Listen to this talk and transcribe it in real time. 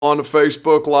on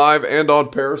Facebook Live and on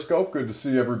Periscope. Good to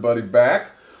see everybody back.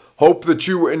 Hope that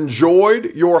you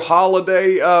enjoyed your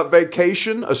holiday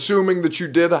vacation, assuming that you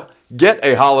did get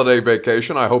a holiday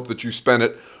vacation. I hope that you spent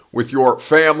it with your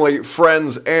family,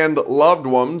 friends, and loved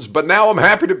ones. But now I'm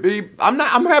happy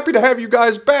to have you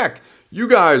guys back. You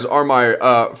guys are my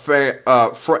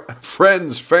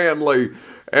friends, family,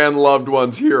 and loved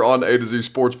ones here on A to Z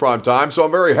Sports Primetime. So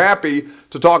I'm very happy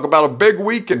to talk about a big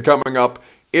weekend coming up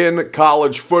in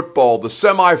college football. The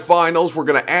semifinals, we're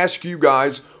going to ask you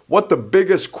guys what the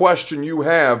biggest question you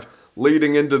have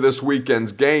leading into this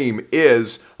weekend's game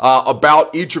is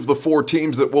about each of the four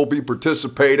teams that will be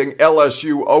participating.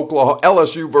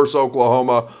 LSU versus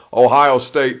Oklahoma, Ohio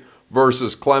State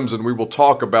versus Clemson. We will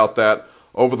talk about that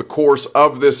over the course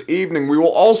of this evening. We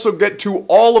will also get to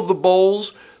all of the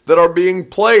bowls that are being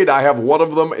played. I have one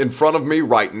of them in front of me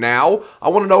right now. I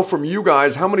want to know from you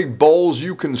guys how many bowls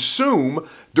you consume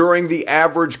during the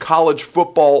average college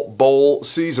football bowl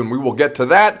season. We will get to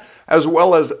that, as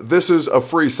well as This Is a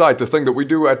Free Site, the thing that we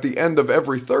do at the end of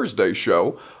every Thursday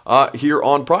show here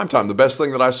on Primetime. The best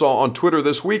thing that I saw on Twitter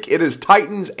this week, it is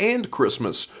Titans and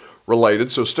Christmas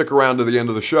related, so stick around to the end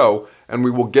of the show, and we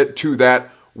will get to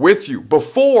that with you.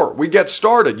 Before we get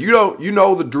started, you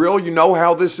know the drill. You know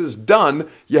how this is done.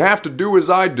 You have to do as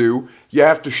I do. You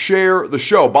have to share the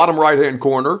show. Bottom right-hand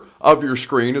corner of your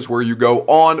screen is where you go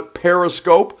on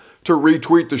Periscope to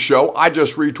retweet the show. I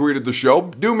just retweeted the show.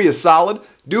 Do me a solid.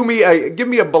 Give me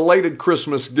a belated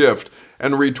Christmas gift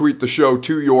and retweet the show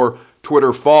to your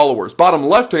Twitter followers. Bottom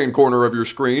left-hand corner of your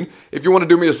screen, if you want to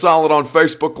do me a solid on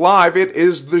Facebook Live, it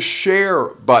is the share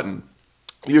button.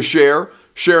 You share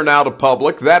now to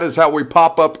public. That is how we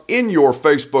pop up in your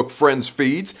Facebook friends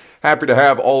feeds. Happy to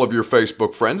have all of your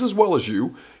Facebook friends, as well as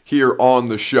you, here on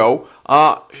the show.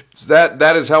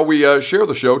 That is how we share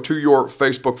the show to your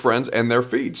Facebook friends and their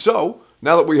feeds. So,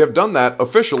 now that we have done that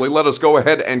officially, let us go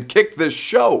ahead and kick this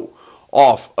show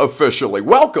off officially.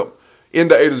 Welcome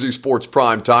into A to Z Sports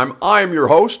Primetime. I am your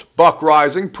host, Buck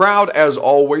Rising, proud as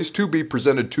always to be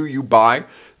presented to you by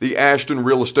the Ashton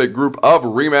Real Estate Group of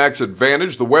RE/MAX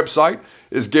Advantage. The website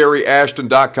is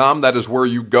GaryAshton.com. That is where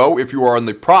you go if you are in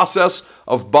the process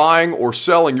of buying or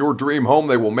selling your dream home.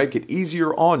 They will make it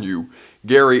easier on you.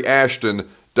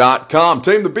 GaryAshton.com.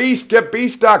 Tame the Beast,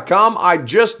 GetBeast.com. I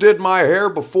just did my hair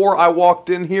before I walked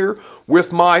in here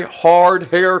with my hard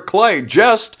hair clay.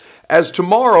 Just as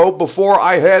tomorrow, before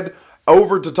I head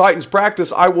over to Titans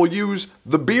practice, I will use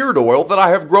the beard oil that I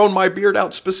have grown my beard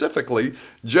out specifically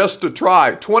just to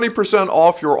try. 20%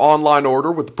 off your online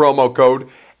order with the promo code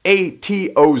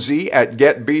ATOZ at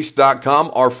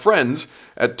GetBeast.com. Our friends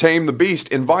at Tame the Beast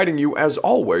inviting you, as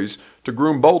always, to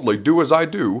groom boldly. Do as I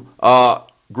do.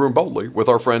 Groom boldly with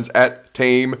our friends at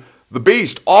Tame the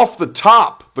Beast. Off the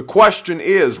top, the question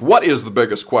is, what is the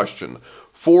biggest question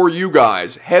for you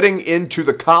guys heading into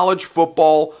the college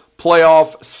football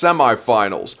playoff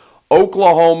semifinals?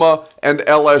 Oklahoma and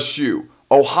LSU,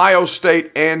 Ohio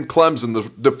State and Clemson, the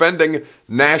defending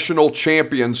national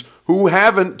champions who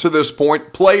haven't to this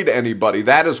point played anybody.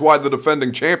 That is why the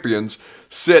defending champions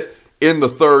sit in the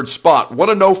third spot. Want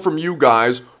to know from you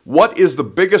guys, what is the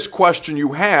biggest question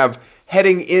you have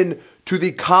heading into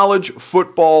the college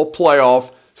football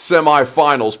playoff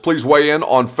semifinals? Please weigh in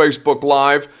on Facebook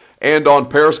Live and on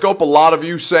Periscope. A lot of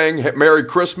you saying Merry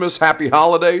Christmas, Happy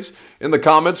Holidays in the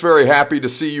comments. Very happy to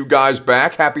see you guys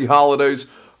back. Happy Holidays,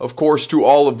 of course, to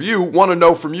all of you. Want to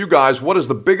know from you guys, what is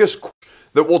the biggest question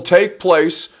that will take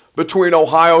place between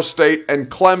Ohio State and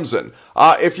Clemson?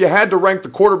 If you had to rank the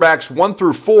quarterbacks 1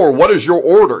 through 4, what is your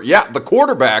order? Yeah, the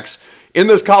quarterbacks in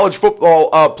this college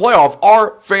football playoff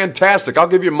are fantastic. I'll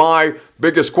give you my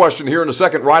biggest question here in a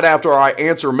second, right after I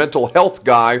answer Mental Health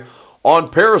Guy on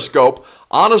Periscope.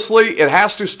 Honestly, it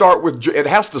has to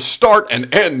start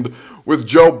and end with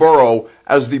Joe Burrow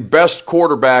as the best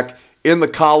quarterback in the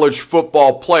college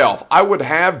football playoff. I would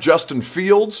have Justin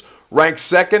Fields ranked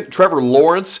second, Trevor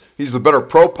Lawrence, he's the better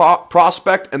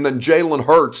prospect, and then Jalen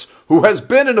Hurts, who has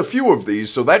been in a few of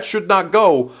these, so that should not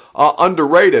go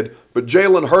underrated. But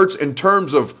Jalen Hurts, in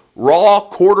terms of raw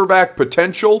quarterback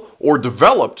potential or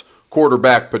developed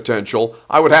quarterback potential,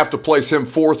 I would have to place him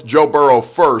fourth, Joe Burrow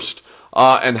first,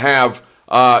 and have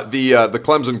the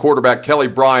Clemson quarterback Kelly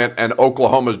Bryant and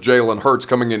Oklahoma's Jalen Hurts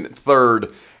coming in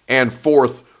third and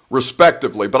fourth,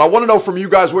 respectively. But I want to know from you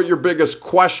guys what your biggest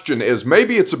question is.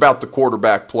 Maybe it's about the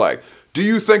quarterback play. Do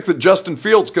you think that Justin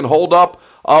Fields can hold up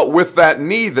with that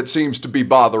knee that seems to be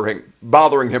bothering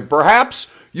him? Perhaps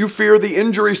you fear the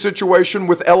injury situation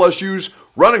with LSU's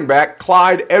running back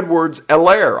Clyde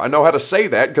Edwards-Helaire. I know how to say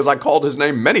that because I called his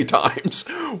name many times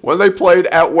when they played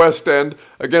at West End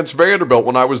against Vanderbilt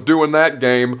when I was doing that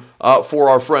game for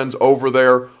our friends over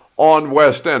there on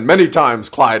West End. Many times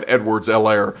Clyde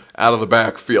Edwards-Helaire out of the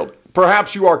backfield.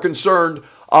 Perhaps you are concerned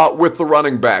with the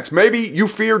running backs. Maybe you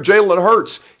fear Jalen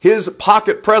Hurts. His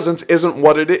pocket presence isn't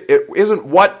what it isn't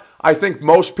what I think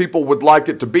most people would like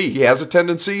it to be. He has a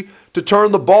tendency to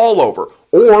turn the ball over.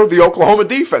 Or the Oklahoma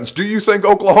defense. Do you think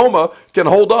Oklahoma can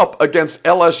hold up against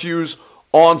LSU's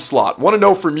onslaught? Want to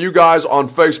know from you guys on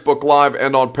Facebook Live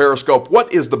and on Periscope,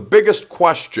 what is the biggest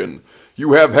question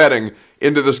you have heading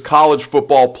into this college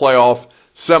football playoff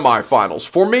semifinals?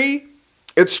 For me,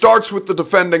 it starts with the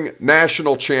defending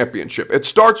national championship. It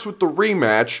starts with the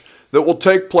rematch that will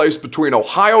take place between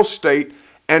Ohio State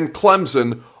and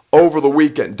Clemson over the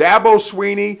weekend. Dabo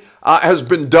Swinney has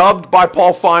been dubbed by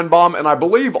Paul Feinbaum, and I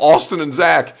believe Austin and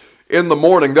Zach in the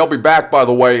morning. They'll be back, by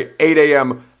the way, 8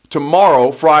 a.m.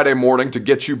 tomorrow, Friday morning, to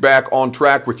get you back on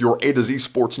track with your A to Z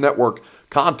Sports Network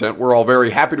content. We're all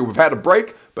very happy to have had a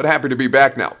break, but happy to be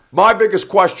back now. My biggest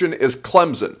question is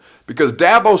Clemson, because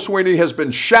Dabo Swinney has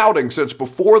been shouting since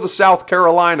before the South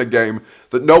Carolina game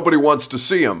that nobody wants to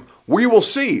see him. We will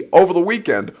see over the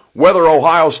weekend whether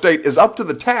Ohio State is up to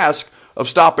the task of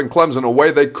stopping Clemson a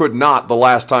way they could not the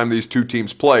last time these two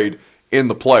teams played in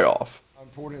the playoff. How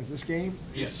important is this game?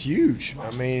 It's huge.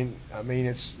 I mean,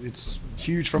 it's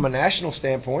huge from a national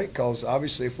standpoint because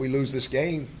obviously if we lose this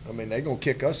game, I mean they're gonna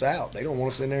kick us out. They don't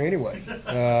want us in there anyway.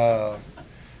 I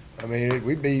mean,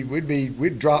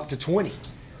 we'd drop to 20.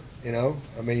 You know,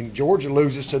 I mean Georgia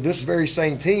loses to this very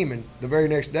same team, and the very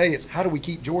next day it's how do we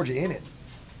keep Georgia in it?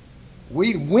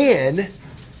 We win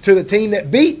to the team that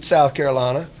beat South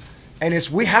Carolina. And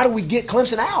how do we get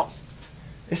Clemson out?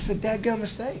 It's the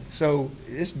dadgummest thing. So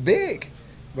it's big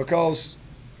because,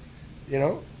 you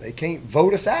know, they can't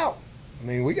vote us out. I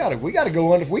mean, we gotta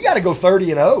go under. We gotta go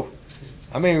 30-0.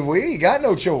 I mean, we ain't got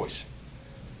no choice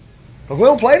because we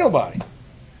don't play nobody.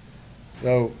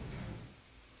 So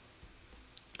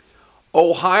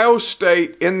Ohio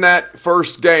State in that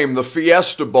first game, the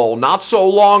Fiesta Bowl, not so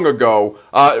long ago,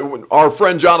 our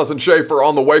friend Jonathan Schaefer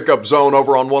on the Wake Up Zone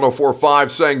over on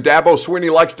 104.5 saying Dabo Swinney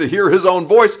likes to hear his own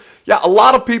voice. Yeah, a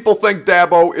lot of people think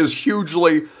Dabo is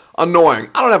hugely annoying.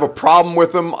 I don't have a problem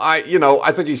with him. I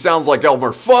think he sounds like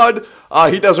Elmer Fudd.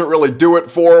 He doesn't really do it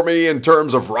for me in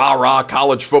terms of rah-rah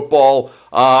college football,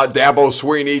 Dabo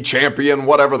Swinney, champion,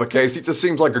 whatever the case. He just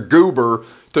seems like a goober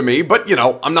to me, but,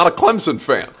 I'm not a Clemson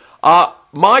fan.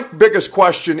 My biggest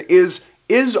question is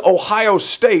Ohio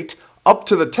State up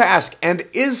to the task, and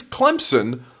is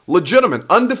Clemson legitimate,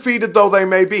 undefeated though they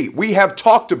may be? We have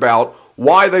talked about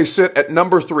why they sit at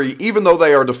number 3, even though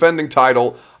they are defending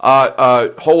title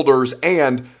holders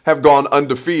and have gone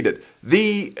undefeated.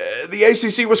 The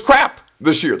ACC was crap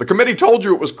this year. The committee told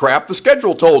you it was crap. The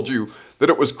schedule told you that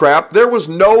it was crap. There was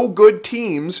no good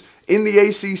teams in the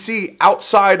ACC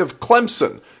outside of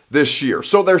Clemson this year.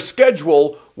 So their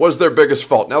schedule was their biggest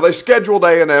fault. Now they scheduled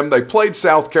A&M, they played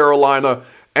South Carolina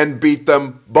and beat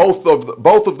them, both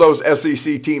of those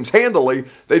SEC teams handily.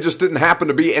 They just didn't happen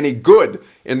to be any good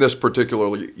in this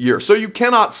particular year. So you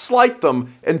cannot slight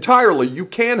them entirely. You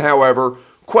can, however,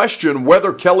 question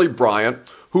whether Kelly Bryant,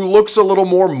 who looks a little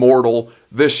more mortal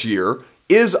this year,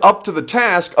 is up to the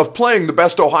task of playing the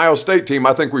best Ohio State team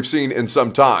I think we've seen in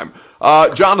some time.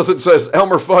 Jonathan says,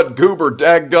 Elmer Fudd, goober,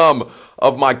 daggum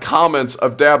of my comments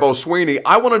of Dabo Swinney.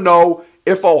 I want to know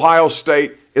if Ohio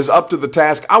State is up to the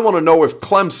task. I want to know if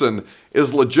Clemson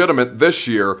is legitimate this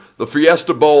year. The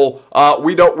Fiesta Bowl,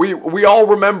 we all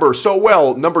remember so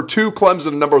well, number 2 Clemson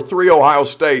and number 3 Ohio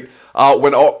State,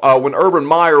 when Urban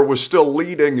Meyer was still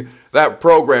leading that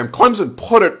program. Clemson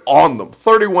put it on them,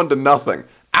 31-0.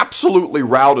 Absolutely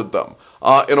routed them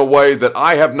in a way that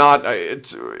I have not,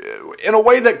 in a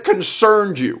way that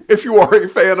concerned you, if you are a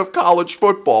fan of college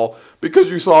football,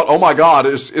 because you thought, oh my God,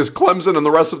 is Clemson and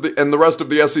the rest of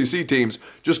the SEC teams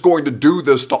just going to do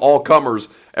this to all comers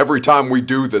every time we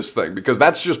do this thing? Because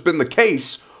that's just been the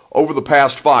case over the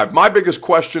past 5. My biggest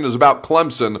question is about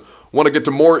Clemson. Want to get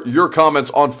to more your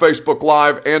comments on Facebook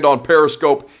Live and on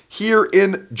Periscope here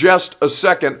in just a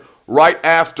second, right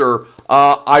after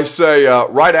I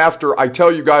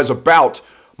tell you guys about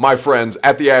my friends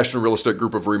at the Ashton Real Estate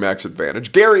Group of RE/MAX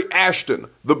Advantage. Gary Ashton,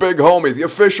 the big homie, the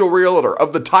official realtor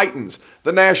of the Titans,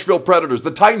 the Nashville Predators, the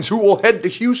Titans who will head to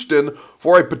Houston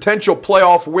for a potential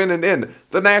playoff win and in.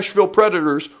 The Nashville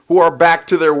Predators who are back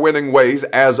to their winning ways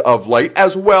as of late,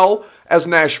 as well as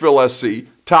Nashville SC,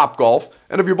 Topgolf,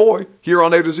 and of your boy here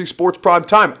on A to Z Sports Prime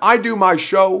Time. I do my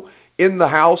show in the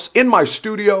house, in my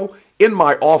studio, in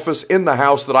my office, in the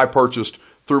house that I purchased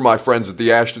through my friends at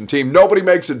the Ashton team. Nobody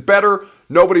makes it better.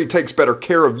 Nobody takes better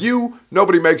care of you.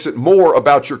 Nobody makes it more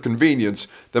about your convenience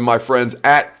than my friends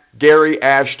at Gary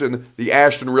Ashton, the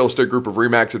Ashton Real Estate Group of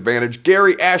RE/MAX Advantage.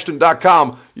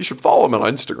 GaryAshton.com. You should follow him on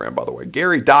Instagram, by the way.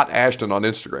 Gary.Ashton on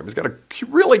Instagram. He's got a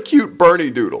really cute Bernie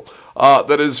doodle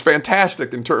that is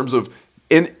fantastic in terms of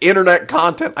internet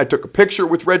content. I took a picture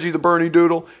with Reggie the Bernie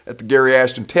Doodle at the Gary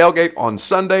Ashton tailgate on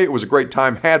Sunday. It was a great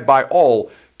time had by all.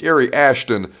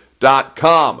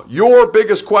 GaryAshton.com. Your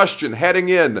biggest question heading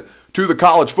in to the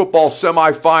college football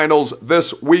semifinals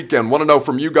this weekend. Want to know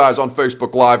from you guys on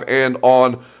Facebook Live and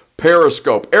on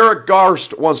Periscope. Eric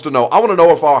Garst wants to know, I want to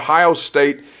know if Ohio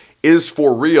State is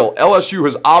for real. LSU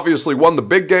has obviously won the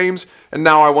big games, and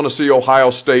now I want to see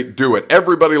Ohio State do it.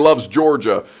 Everybody loves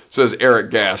Georgia, says Eric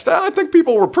Gast. I think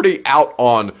people were pretty out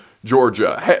on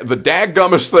Georgia. The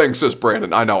dadgummest thing, says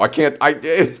Brandon. I know,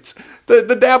 it's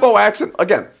the Dabo accent.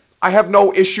 Again, I have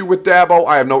no issue with Dabo.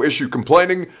 I have no issue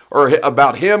complaining or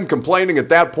about him complaining at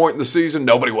that point in the season.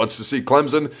 Nobody wants to see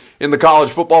Clemson in the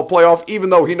college football playoff, even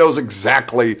though he knows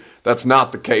exactly that's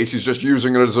not the case. He's just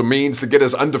using it as a means to get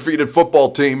his undefeated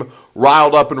football team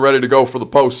riled up and ready to go for the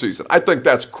postseason. I think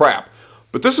that's crap.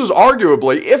 But this is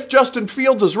arguably if Justin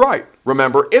Fields is right.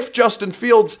 Remember, if Justin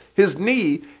Fields, his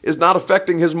knee is not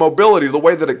affecting his mobility the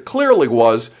way that it clearly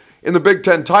was in the Big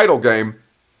Ten title game,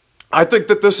 I think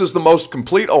that this is the most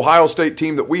complete Ohio State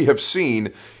team that we have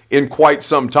seen in quite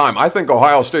some time. I think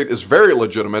Ohio State is very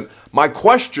legitimate. My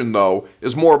question, though,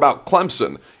 is more about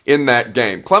Clemson in that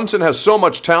game. Clemson has so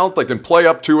much talent they can play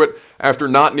up to it after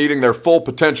not needing their full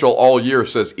potential all year,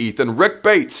 says Ethan. Rick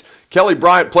Bates, Kelly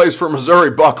Bryant plays for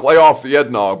Missouri. Buck, lay off the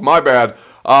eggnog. My bad.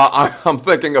 I'm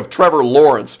thinking of Trevor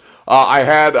Lawrence.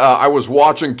 I was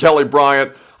watching Kelly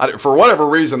Bryant. For whatever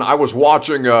reason, I was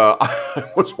watching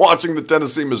the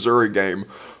Tennessee-Missouri game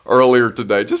earlier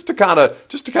today, just to kind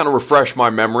of refresh my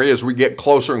memory as we get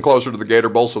closer and closer to the Gator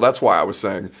Bowl. So that's why I was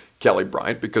saying Kelly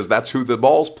Bryant, because that's who the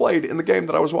Vols played in the game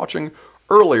that I was watching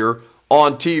earlier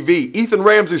on TV. Ethan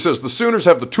Ramsey says the Sooners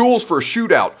have the tools for a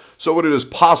shootout, so it is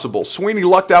possible. Sweeney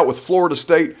lucked out with Florida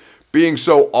State being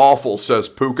so awful, says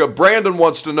Puka. Brandon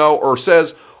wants to know, or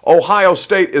says Ohio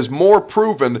State is more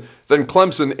proven than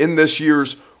Clemson in this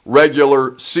year's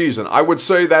regular season. I would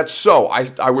say that's so.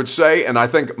 I would say, and I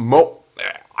think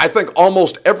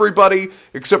almost everybody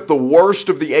except the worst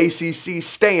of the ACC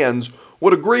stands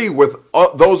would agree with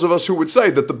those of us who would say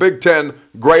that the Big Ten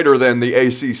greater than the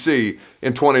ACC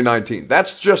in 2019.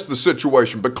 That's just the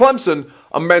situation. But Clemson,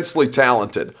 immensely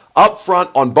talented. Up front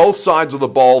on both sides of the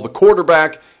ball, the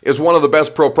quarterback is one of the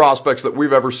best pro prospects that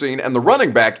we've ever seen. And the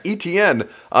running back, Etienne,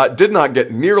 did not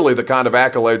get nearly the kind of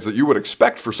accolades that you would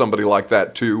expect for somebody like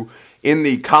that to in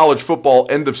the college football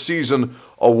end-of-season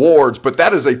awards. But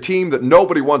that is a team that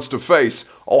nobody wants to face.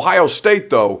 Ohio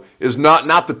State, though, is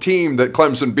not the team that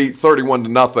Clemson beat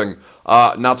 31-0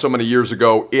 not so many years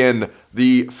ago in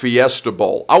the Fiesta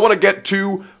Bowl. I want to get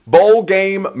to Bowl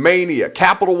Game Mania,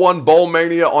 Capital One Bowl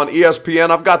Mania on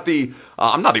ESPN. I've got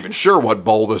I'm not even sure what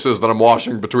bowl this is that I'm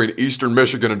watching between Eastern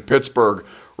Michigan and Pittsburgh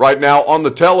right now on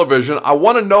the television. I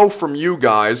want to know from you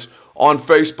guys on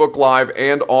Facebook Live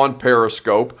and on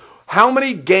Periscope, how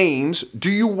many games do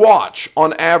you watch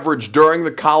on average during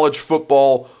the college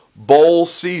football bowl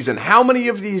season? How many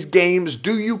of these games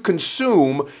do you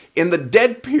consume in the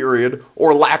dead period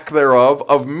or lack thereof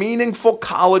of meaningful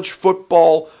college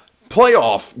football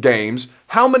playoff games?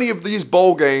 How many of these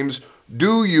bowl games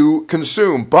do you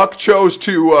consume? Buck chose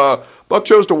to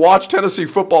watch Tennessee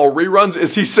football reruns.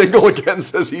 Is he single again,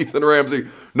 says Ethan Ramsey?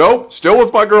 Nope, still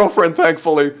with my girlfriend,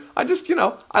 thankfully. I just,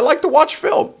 I like to watch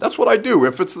film. That's what I do.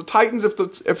 If it's the Titans,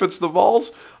 if it's the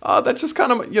Vols, that's just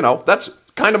kind of, that's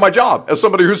kind of my job as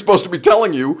somebody who's supposed to be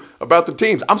telling you about the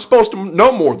teams. I'm supposed to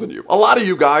know more than you. A lot of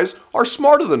you guys are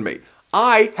smarter than me.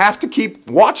 I have to keep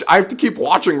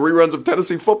watching reruns of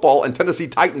Tennessee football and Tennessee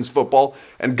Titans football,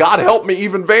 and God help me,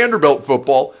 even Vanderbilt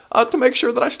football, to make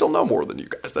sure that I still know more than you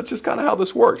guys. That's just kind of how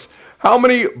this works. How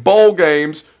many bowl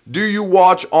games do you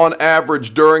watch on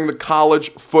average during the college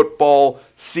football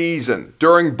season,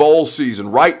 during bowl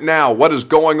season? Right now, what is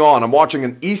going on? I'm watching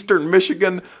an Eastern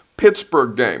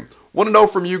Michigan-Pittsburgh game. Want to know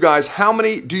from you guys, how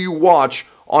many do you watch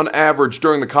on average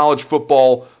during the college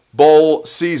football bowl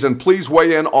season? Please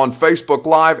weigh in on Facebook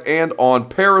Live and on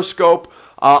Periscope.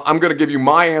 I'm going to give you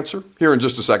my answer here in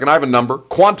just a second. I have a number,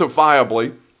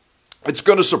 quantifiably. It's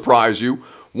going to surprise you.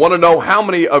 Want to know how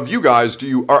many of you guys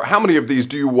how many of these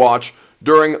do you watch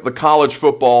during the college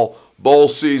football bowl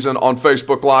season on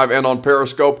Facebook Live and on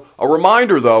Periscope. A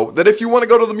reminder, though, that if you want to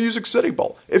go to the Music City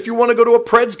Bowl, if you want to go to a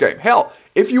Preds game, hell,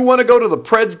 if you want to go to the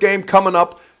Preds game coming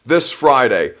up this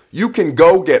Friday, you can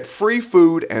go get free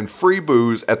food and free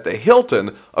booze at the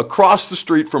Hilton across the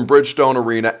street from Bridgestone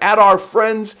Arena at our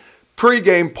friends'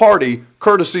 pregame party,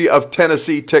 courtesy of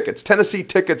Tennessee Tickets.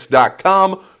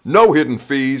 TennesseeTickets.com, no hidden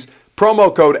fees.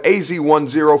 Promo code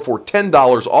AZ10 for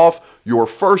 $10 off your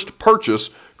first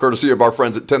purchase, courtesy of our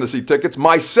friends at Tennessee Tickets.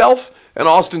 Myself and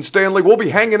Austin Stanley will be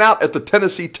hanging out at the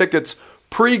Tennessee Tickets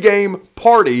pregame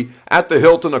party at the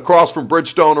Hilton across from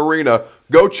Bridgestone Arena.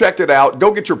 Go check it out.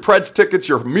 Go get your Preds tickets,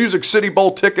 your Music City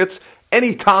Bowl tickets,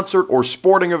 any concert or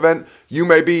sporting event you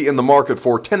may be in the market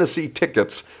for.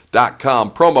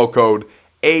 TennesseeTickets.com. Promo code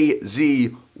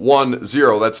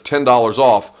AZ10. That's $10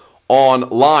 off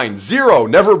online. Zero,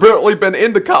 never really been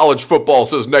into college football,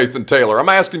 says Nathan Taylor. I'm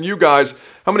asking you guys,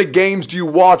 how many games do you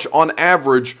watch on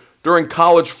average during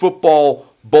college football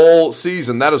bowl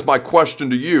season? That is my question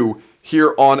to you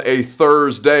here on a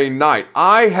Thursday night.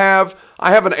 I have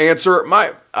an answer.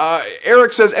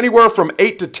 Eric says anywhere from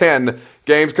 8 to 10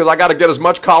 games, because I got to get as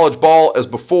much college ball as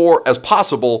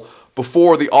possible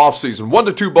before the offseason. 1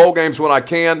 to 2 bowl games when I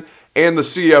can, and the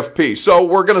CFP. So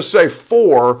we're going to say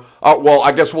 4.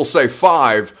 I guess we'll say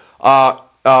 5.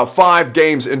 5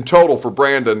 games in total for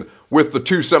Brandon, with the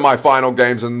 2 semifinal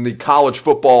games and the college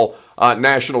football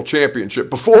national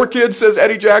championship. Before, kids, says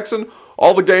Eddie Jackson,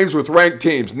 all the games with ranked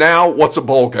teams. Now, what's a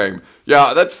bowl game?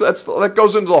 Yeah, that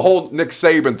goes into the whole Nick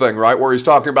Saban thing, right, where he's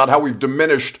talking about how we've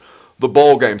diminished the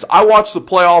bowl games. I watch the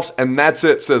playoffs, and that's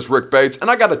it, says Rick Bates. And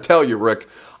I got to tell you, Rick,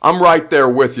 I'm right there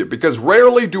with you, because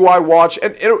rarely do I watch,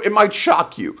 and it might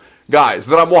shock you, guys,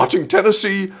 that I'm watching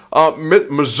Tennessee,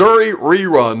 Missouri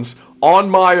reruns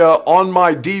on my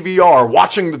DVR,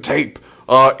 watching the tape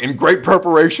in great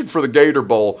preparation for the Gator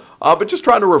Bowl, but just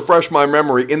trying to refresh my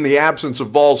memory in the absence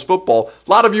of Vols football. A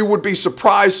lot of you would be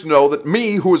surprised to know that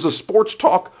me, who is a sports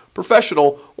talk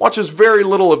professional, watches very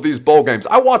little of these bowl games.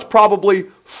 I watch probably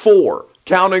 4,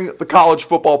 counting the college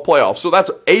football playoffs. So that's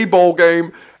a bowl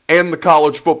game and the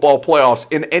college football playoffs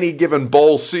in any given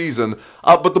bowl season.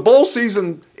 But the bowl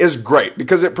season is great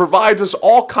because it provides us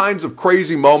all kinds of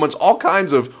crazy moments, all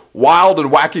kinds of wild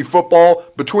and wacky football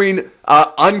between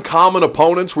uncommon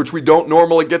opponents, which we don't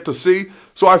normally get to see.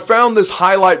 So I found this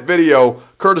highlight video,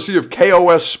 courtesy of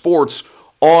KOS Sports,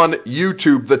 on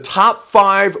YouTube, the top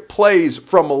 5 plays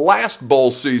from last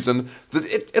bowl season.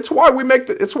 It's why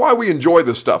we enjoy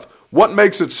this stuff. What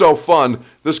makes it so fun?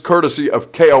 This courtesy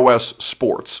of KOS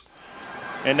Sports.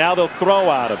 And now they'll throw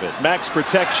out of it. Max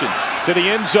protection to the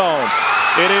end zone.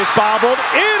 It is bobbled,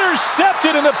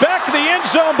 intercepted in the back of the end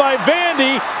zone by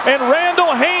Vandy and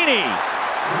Randall Haney.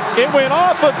 It went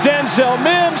off of Denzel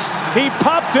Mims. He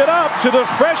popped it up to the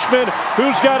freshman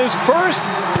who's got his first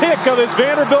pick of his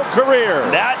Vanderbilt career.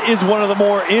 That is one of the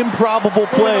more improbable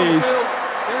plays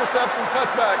interception,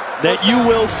 touchback that you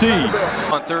will see.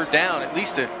 On third down, at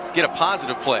least to get a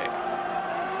positive play.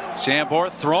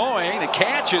 Sambor throwing. The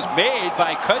catch is made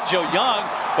by Cudjoe Young,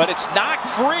 but it's knocked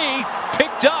free,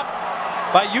 picked up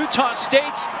by Utah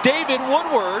State's David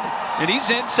Woodward, and he's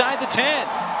inside the 10.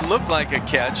 Looked like a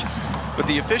catch, but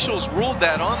the officials ruled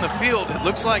that on the field. It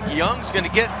looks like Young's going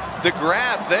to get the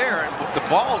grab there, and the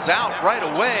ball's out right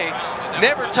away.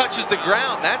 Never touches the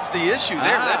ground. That's the issue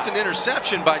there. That's an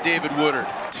interception by David Woodward.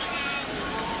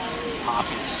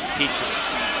 Hopkins keeps it.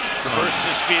 Reverses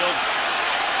his field.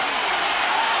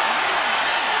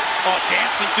 Oh,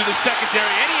 dancing through the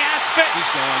secondary. Any aspect. He's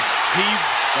gone. He's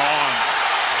gone.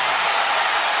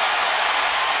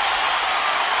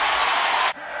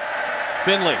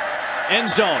 Finley, end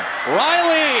zone.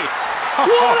 Riley!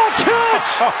 What a catch!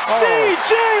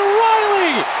 C.J.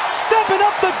 Riley stepping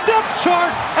up the depth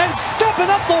chart and stepping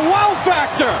up the wow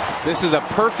factor. This is a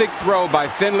perfect throw by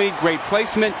Finley. Great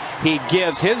placement. He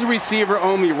gives his receiver,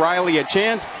 Omi Riley, a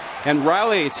chance. And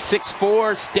Riley, it's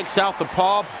 6'4", sticks out the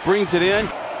paw, brings it in.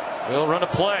 They'll run a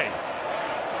play.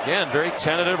 Again, very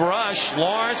tentative rush.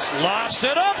 Lawrence lofts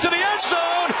it up to the end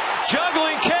zone.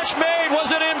 Juggling catch made.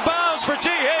 Was it in bounds for T.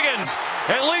 Higgins?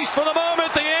 At least for the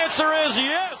moment, the answer is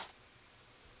yes.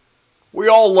 We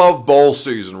all love bowl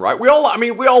season, right? We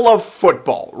all love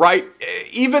football, right?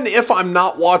 Even if I'm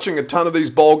not watching a ton of these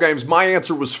bowl games, my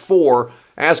answer was 4,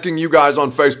 asking you guys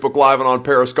on Facebook Live and on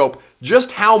Periscope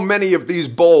just how many of these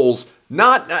bowls,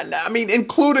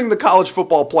 including the college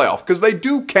football playoff, because they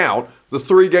do count the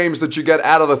 3 games that you get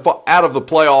out of the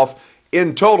playoff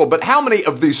in total, but how many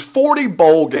of these 40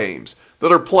 bowl games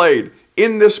that are played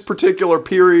in this particular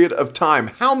period of time,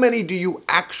 how many do you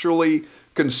actually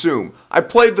consume? I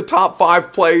played the top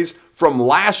 5 plays from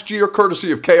last year,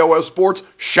 courtesy of KOS Sports.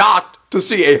 Shocked to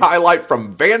see a highlight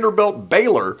from Vanderbilt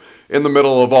Baylor in the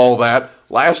middle of all that.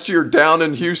 Last year down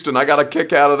in Houston, I got a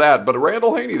kick out of that. But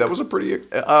Randall Haney, that was a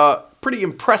pretty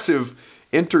impressive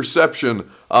interception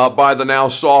by the now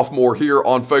sophomore here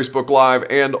on Facebook Live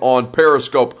and on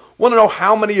Periscope. Want to know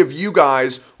how many of you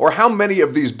guys, or how many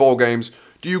of these bowl games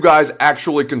do you guys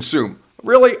actually consume?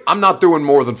 Really, I'm not doing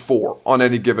more than 4 on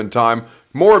any given time.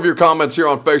 More of your comments here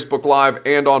on Facebook Live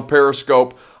and on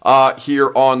Periscope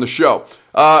here on the show.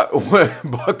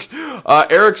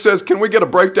 Eric says, can we get a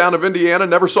breakdown of Indiana?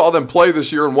 Never saw them play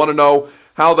this year and want to know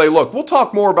how they look. We'll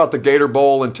talk more about the Gator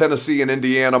Bowl in Tennessee and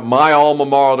Indiana, my alma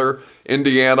mater,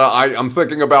 Indiana. I'm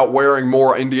thinking about wearing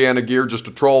more Indiana gear just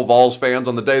to troll Vols fans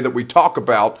on the day that we talk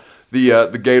about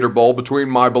the Gator Bowl between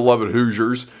my beloved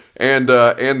Hoosiers and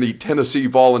the Tennessee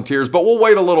Volunteers. But we'll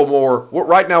wait a little more.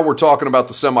 Right now we're talking about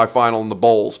the semifinal and the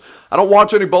bowls. I don't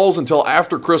watch any bowls until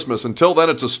after Christmas. Until then,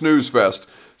 it's a snooze fest,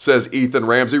 says Ethan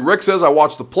Ramsey. Rick says, I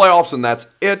watch the playoffs and that's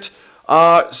it.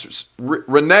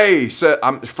 Renee said,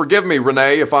 forgive me,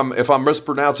 Renee, if I'm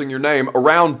mispronouncing your name.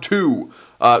 Around 2,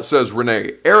 says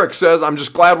Renee. Eric says, I'm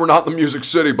just glad we're not in the Music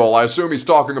City Bowl. I assume he's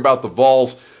talking about the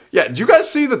Vols. Yeah, did you guys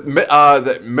see that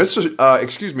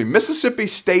Mississippi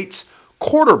State's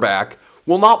quarterback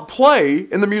will not play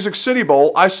in the Music City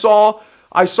Bowl? I saw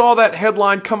that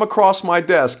headline come across my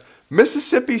desk.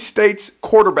 Mississippi State's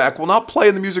quarterback will not play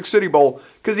in the Music City Bowl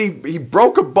because he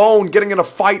broke a bone getting in a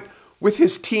fight with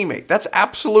his teammate. That's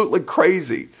absolutely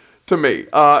crazy to me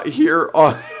here.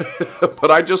 But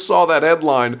I just saw that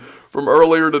headline from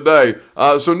earlier today.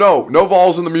 So no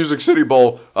Vols in the Music City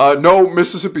Bowl. No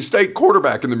Mississippi State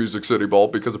quarterback in the Music City Bowl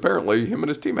because apparently him and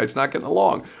his teammates not getting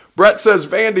along. Brett says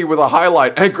Vandy with a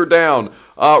highlight. Anchor down.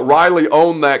 Riley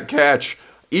owned that catch.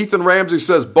 Ethan Ramsey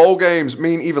says bowl games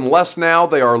mean even less now.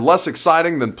 They are less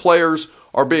exciting than players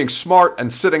are being smart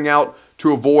and sitting out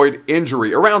to avoid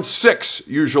injury. Around 6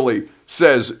 usually,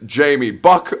 says Jamie.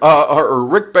 Buck or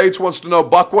Rick Bates wants to know,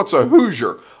 Buck, what's a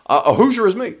Hoosier? A Hoosier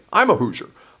is me. I'm a Hoosier.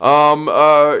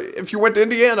 If you went to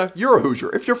Indiana, you're a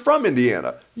Hoosier. If you're from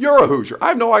Indiana, you're a Hoosier. I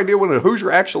have no idea what a Hoosier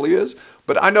actually is,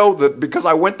 but I know that because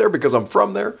I went there, because I'm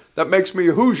from there, that makes me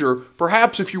a Hoosier.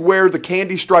 Perhaps if you wear the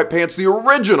candy stripe pants, the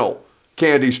original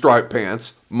candy stripe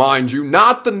pants, mind you,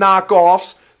 not the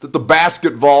knockoffs that the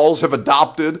basket Vols have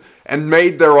adopted and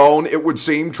made their own, it would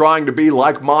seem, trying to be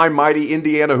like my mighty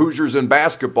Indiana Hoosiers in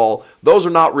basketball. Those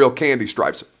are not real candy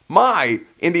stripes. My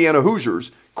Indiana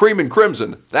Hoosiers, cream and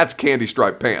crimson, that's candy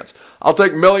stripe pants. I'll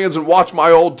take millions and watch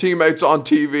my old teammates on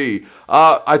TV.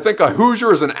 I think a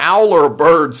Hoosier is an owl or a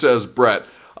bird, says Brett.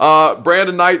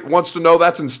 Brandon Knight wants to know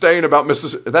that's insane about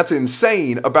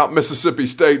Mississippi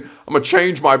State. I'm going to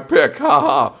change my pick. Ha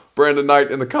ha. Brandon Knight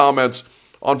in the comments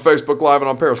on Facebook Live and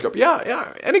on Periscope.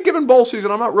 Yeah. Any given bowl season,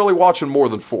 I'm not really watching more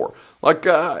than 4. Like,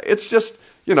 it's just,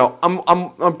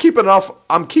 I'm keeping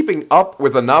up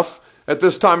with enough at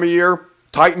this time of year.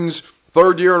 Titans,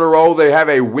 3rd year in a row, they have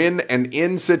a win and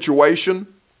in situation.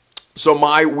 So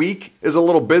my week is a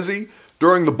little busy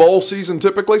during the bowl season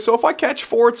typically. So if I catch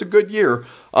 4, it's a good year.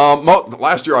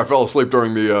 Last year I fell asleep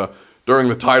during the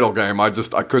title game. I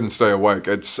couldn't stay awake.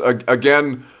 It's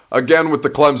again with the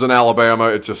Clemson Alabama.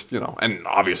 It's just, and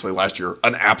obviously last year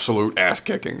an absolute ass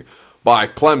kicking by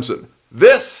Clemson.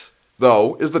 This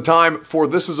though is the time for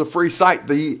This Is a Free Site,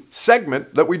 the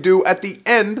segment that we do at the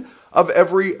end of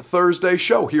every Thursday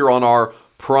show here on our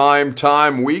Prime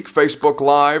Time Week, Facebook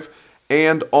Live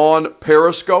and on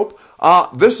Periscope.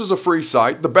 This is a free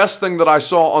site. The best thing that I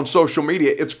saw on social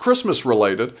media, it's Christmas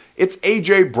related. It's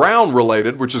A.J. Brown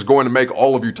related, which is going to make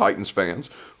all of you Titans fans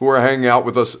who are hanging out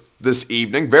with us this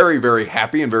evening very, very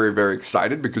happy and very, very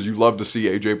excited because you love to see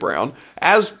A.J. Brown,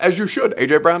 as you should.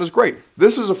 A.J. Brown is great.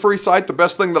 This is a free site. The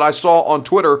best thing that I saw on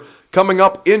Twitter coming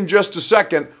up in just a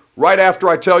second, right after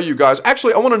I tell you guys.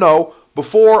 Actually, I want to know,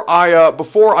 before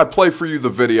I play for you the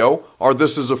video, or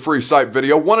This Is a Free Site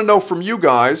video, want to know from you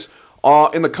guys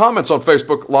in the comments on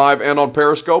Facebook Live and on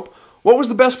Periscope, what was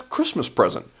the best Christmas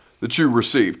present that you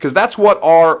received? Because that's what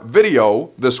our video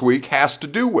this week has to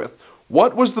do with.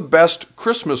 What was the best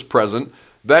Christmas present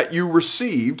that you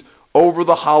received over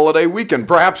the holiday weekend?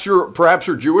 Perhaps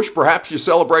you're Jewish, perhaps you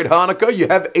celebrate Hanukkah. You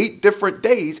have 8 different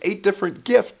days, 8 different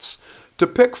gifts to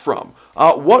pick from.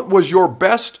 What was your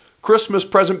best Christmas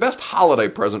present, best holiday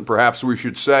present, perhaps we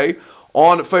should say,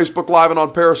 on Facebook Live and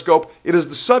on Periscope? It is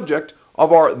the subject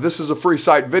of our This Is a Free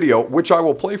Site video, which I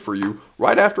will play for you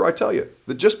right after I tell you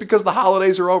that just because the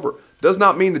holidays are over does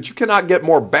not mean that you cannot get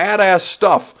more badass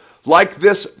stuff like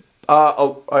this.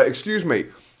 I'm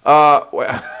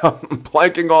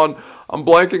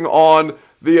blanking on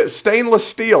The stainless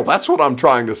steel, that's what I'm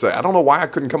trying to say. I don't know why I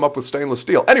couldn't come up with stainless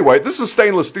steel. Anyway, this is a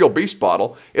stainless steel Beast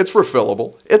bottle. It's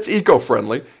refillable. It's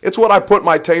eco-friendly. It's what I put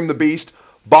my Tame the Beast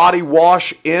body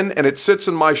wash in, and it sits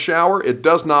in my shower. It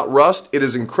does not rust. It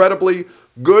is incredibly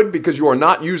good because you are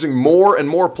not using more and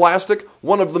more plastic.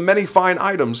 One of the many fine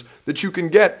items that you can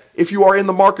get if you are in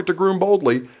the market to groom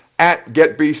boldly at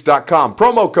getbeast.com.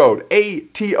 Promo code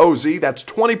ATOZ. That's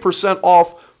 20%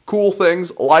 off cool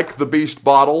things like the Beast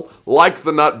bottle, like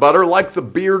the nut butter, like the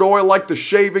beard oil, like the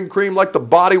shaving cream, like the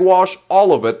body wash,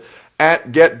 all of it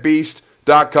at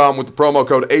getbeast.com with the promo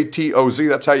code ATOZ.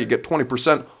 That's how you get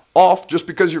 20% off. Just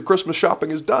because your Christmas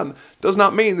shopping is done does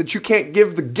not mean that you can't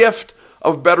give the gift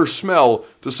of better smell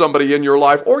to somebody in your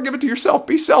life or give it to yourself.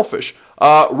 Be selfish.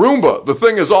 Roomba, the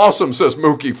thing is awesome, says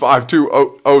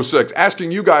Mookie5206.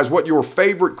 Asking you guys what your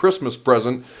favorite Christmas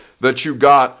present that you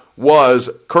got was,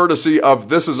 courtesy of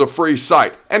This Is a Free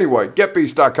Site. Anyway,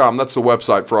 getbeast.com, that's the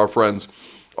website for our friends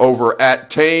over at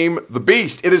Tame the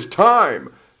Beast. It is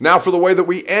time now for the way that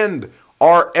we end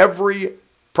our every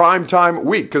primetime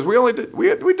week, because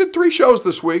we did 3 shows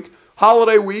this week,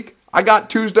 holiday week. I got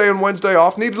Tuesday and Wednesday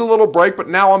off, needed a little break, but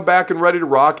now I'm back and ready to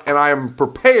rock, and I am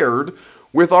prepared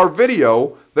with our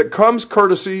video that comes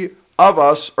courtesy of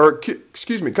us, or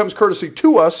excuse me, comes courtesy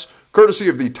to us, courtesy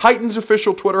of the Titans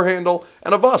official Twitter handle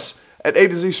and of us at A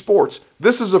to Z Sports.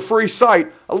 This is a free site,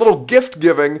 a little gift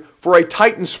giving for a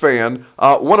Titans fan,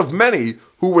 one of many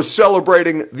who was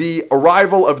celebrating the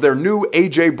arrival of their new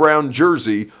A.J. Brown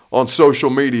jersey on social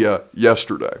media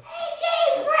yesterday.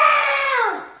 A.J.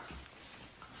 Brown!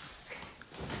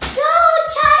 Go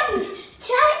Titans!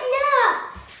 Tighten up!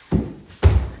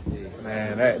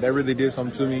 Man, that really did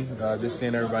something to me. Just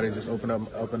seeing everybody just open up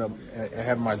and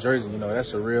having my jersey,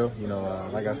 that's surreal.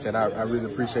 Like I said, I really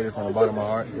appreciate it from the bottom of my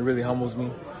heart. It really humbles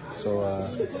me. So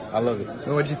I love it.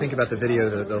 What did you think about the video,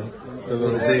 the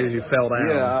little dude who fell down?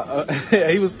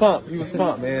 Yeah, he was pumped. He was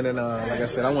pumped, man. And like I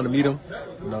said, I want to meet him.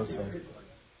 So.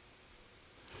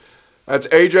 That's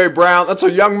A.J. Brown. That's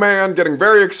a young man getting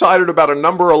very excited about a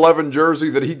number 11 jersey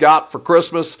that he got for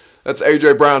Christmas. That's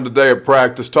A.J. Brown today at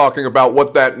practice talking about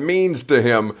what that means to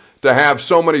him to have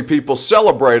so many people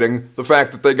celebrating the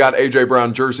fact that they got A.J.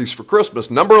 Brown jerseys for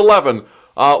Christmas. Number 11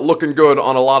 looking good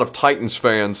on a lot of Titans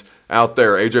fans out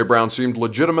there. A.J. Brown seemed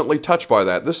legitimately touched by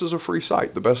that. This is a free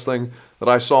site. The best thing that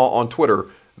I saw on Twitter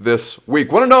this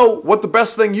week. Want to know what the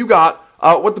best thing you got,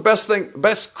 what the best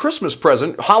Christmas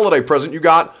present, holiday present you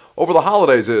got over the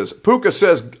holidays is? Puka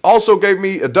says, also gave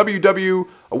me a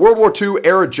World War II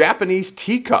era Japanese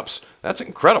teacups. That's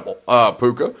incredible,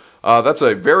 Puka. That's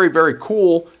a very, very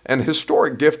cool and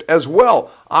historic gift as well.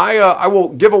 I will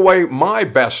give away my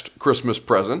best Christmas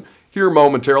present here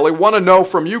momentarily. Want to know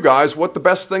from you guys what the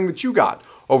best thing that you got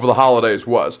over the holidays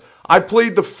was. I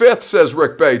plead the fifth, says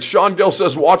Rick Bates. Sean Gill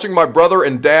says, watching my brother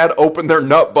and dad open their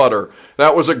nut butter.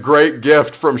 That was a great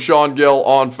gift from Sean Gill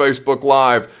on Facebook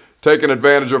Live, taking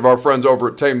advantage of our friends over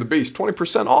at Tame the Beast.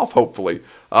 20% off, hopefully,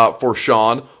 for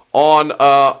Sean on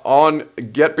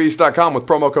getbeast.com with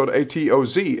promo code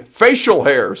ATOZ. Facial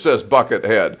hair, says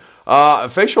Buckethead.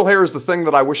 Facial hair is the thing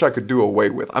that I wish I could do away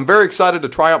with. I'm very excited to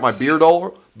try out my beard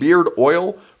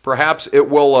oil. Perhaps it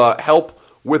will help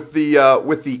with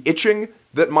the itching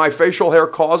that my facial hair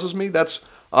causes me. That's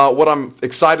what I'm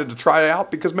excited to try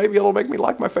out, because maybe it'll make me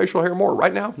like my facial hair more.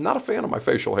 Right now, not a fan of my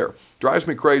facial hair. Drives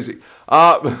me crazy.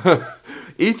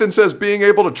 Ethan says, being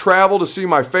able to travel to see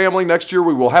my family next year,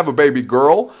 we will have a baby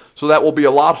girl, so that will be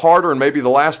a lot harder and maybe the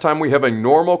last time we have a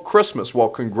normal Christmas. Well,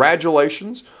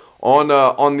 congratulations on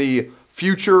the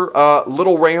future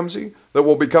little Ramsey that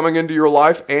will be coming into your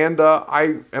life, and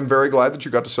I am very glad that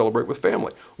you got to celebrate with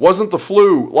family. Wasn't the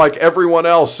flu like everyone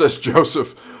else, says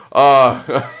Joseph.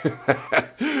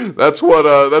 That's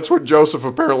what Joseph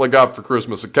apparently got for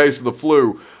Christmas, a case of the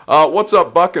flu. What's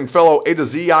up, Buck and fellow A to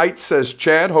Zite, says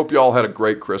Chad. Hope you all had a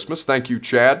great Christmas. Thank you,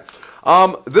 Chad.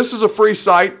 This is a free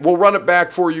site. We'll run it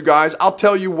back for you guys. I'll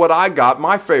tell you what I got,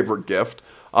 my favorite gift,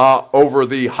 over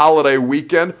the holiday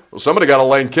weekend. Well, somebody got a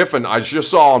Lane Kiffin. I just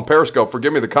saw on Periscope.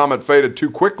 Forgive me, the comment faded too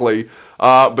quickly.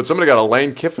 But somebody got a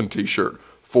Lane Kiffin t-shirt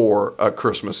for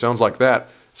Christmas. Sounds like that.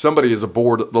 Somebody is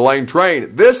aboard the Lane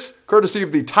train. This, courtesy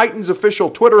of the Titans official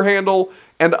Twitter handle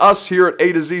and us here at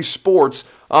A to Z Sports,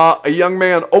 a young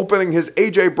man opening his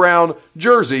A.J. Brown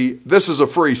jersey. This is a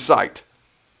free site.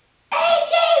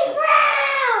 A.J.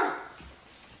 Brown!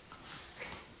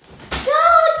 Go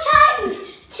Titans!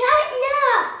 Tighten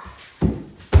up!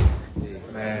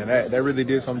 Man, that really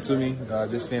did something to me.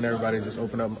 Just seeing everybody just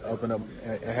open up and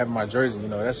having my jersey,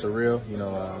 that's surreal.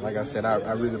 Like I said,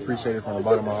 I really appreciate it from the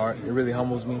bottom of my heart. It really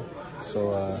humbles me.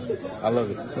 So I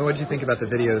love it. What did you think about the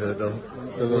video, the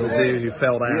little dude who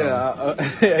fell down?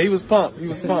 Yeah, he was pumped. He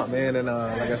was pumped, man. And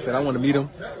like I said, I want to meet him.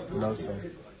 So.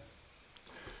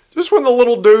 Just when the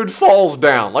little dude falls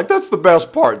down, like that's the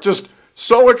best part. Just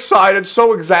so excited,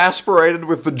 so exasperated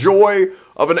with the joy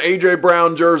of an A.J.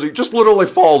 Brown jersey, just literally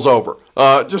falls over,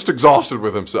 just exhausted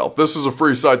with himself. This is a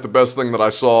free site, the best thing that I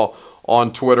saw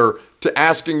on Twitter, to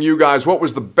asking you guys what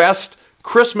was the best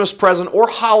Christmas present or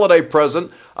holiday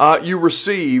present you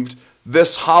received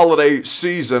this holiday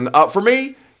season. For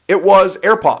me, it was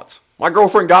AirPods. My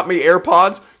girlfriend got me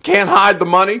AirPods. Can't hide the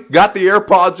money. Got the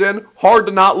AirPods in. Hard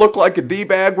to not look like a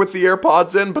D-bag with the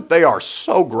AirPods in, but they are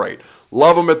so great.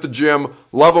 Love them at the gym.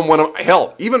 Love them when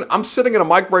I'm sitting at a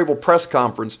Mike Vrabel press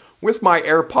conference with my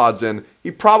AirPods in.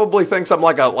 He probably thinks I'm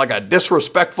like a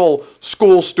disrespectful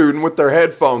school student with their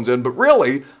headphones in, but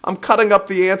really, I'm cutting up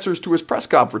the answers to his press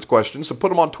conference questions to put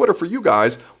them on Twitter for you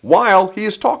guys while he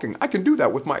is talking. I can do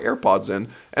that with my AirPods in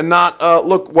and not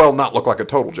look like a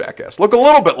total jackass. Look a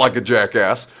little bit like a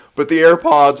jackass, but the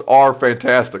AirPods are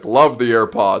fantastic. Love the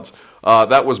AirPods.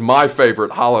 That was my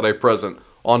favorite holiday present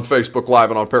on Facebook Live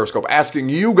and on Periscope, asking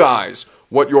you guys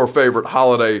what your favorite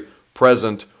holiday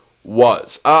present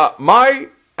was. My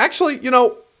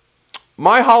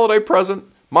holiday present,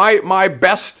 my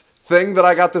best thing that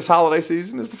I got this holiday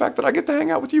season is the fact that I get to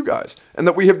hang out with you guys and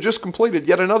that we have just completed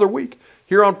yet another week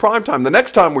here on Primetime. The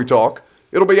next time we talk,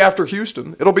 it'll be after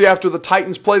Houston. It'll be after the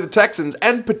Titans play the Texans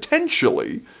and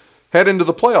potentially head into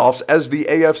the playoffs as the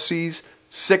AFC's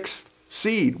 6th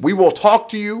seed. We will talk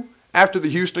to you after the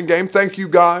Houston game. Thank you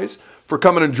guys for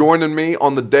coming and joining me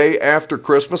on the day after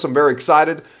Christmas. I'm very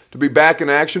excited to be back in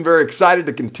action, very excited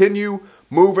to continue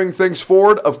moving things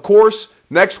forward. Of course,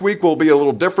 next week will be a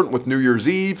little different with New Year's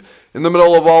Eve in the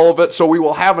middle of all of it, so we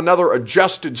will have another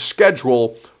adjusted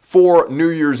schedule for New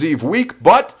Year's Eve week.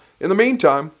 But in the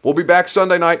meantime, we'll be back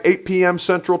Sunday night, 8 p.m.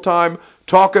 Central Time,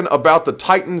 talking about the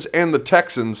Titans and the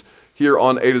Texans here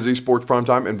on A to Z Sports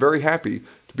Primetime, and very happy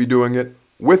to be doing it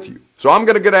with you. So I'm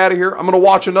going to get out of here. I'm going to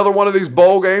watch another one of these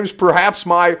bowl games, perhaps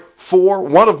one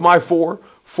of my four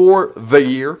for the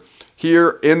year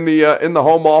here in the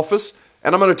home office.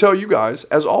 And I'm going to tell you guys,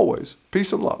 as always,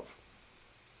 peace and love.